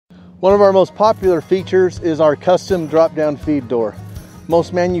One of our most popular features is our custom drop-down feed door.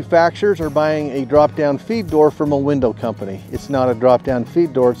 Most manufacturers are buying a drop-down feed door from a window company. It's not a drop-down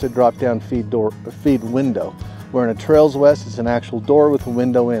feed door, it's a drop-down feed window. Where in a Trails West, it's an actual door with a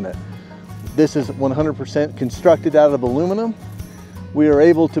window in it. This is 100% constructed out of aluminum. We are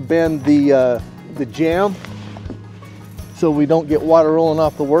able to bend the jamb so we don't get water rolling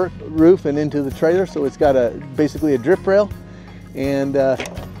off the roof and into the trailer. So it's got basically a drip rail, and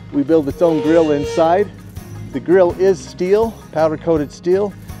we build its own grill inside. The grill is steel, powder coated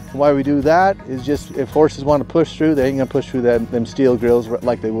steel. And why we do that is just if horses want to push through, they ain't gonna push through them steel grills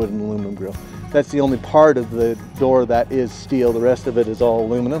like they would an aluminum grill. That's the only part of the door that is steel. The rest of it is all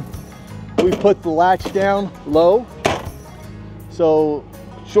aluminum. We put the latch down low, so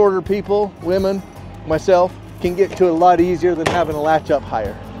shorter people, women, myself, can get to it a lot easier than having to latch up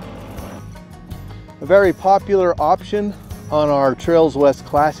higher. A very popular option on our Trails West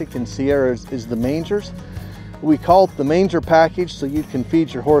Classic and Sierra is the mangers. We call it the manger package so you can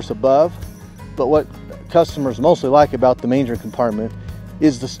feed your horse above, but what customers mostly like about the manger compartment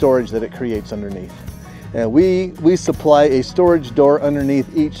is the storage that it creates underneath. And we supply a storage door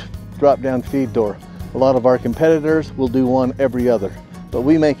underneath each drop-down feed door. A lot of our competitors will do one every other, but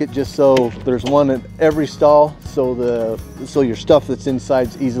we make it just so there's one at every stall, so your stuff that's inside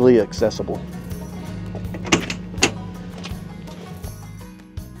is easily accessible.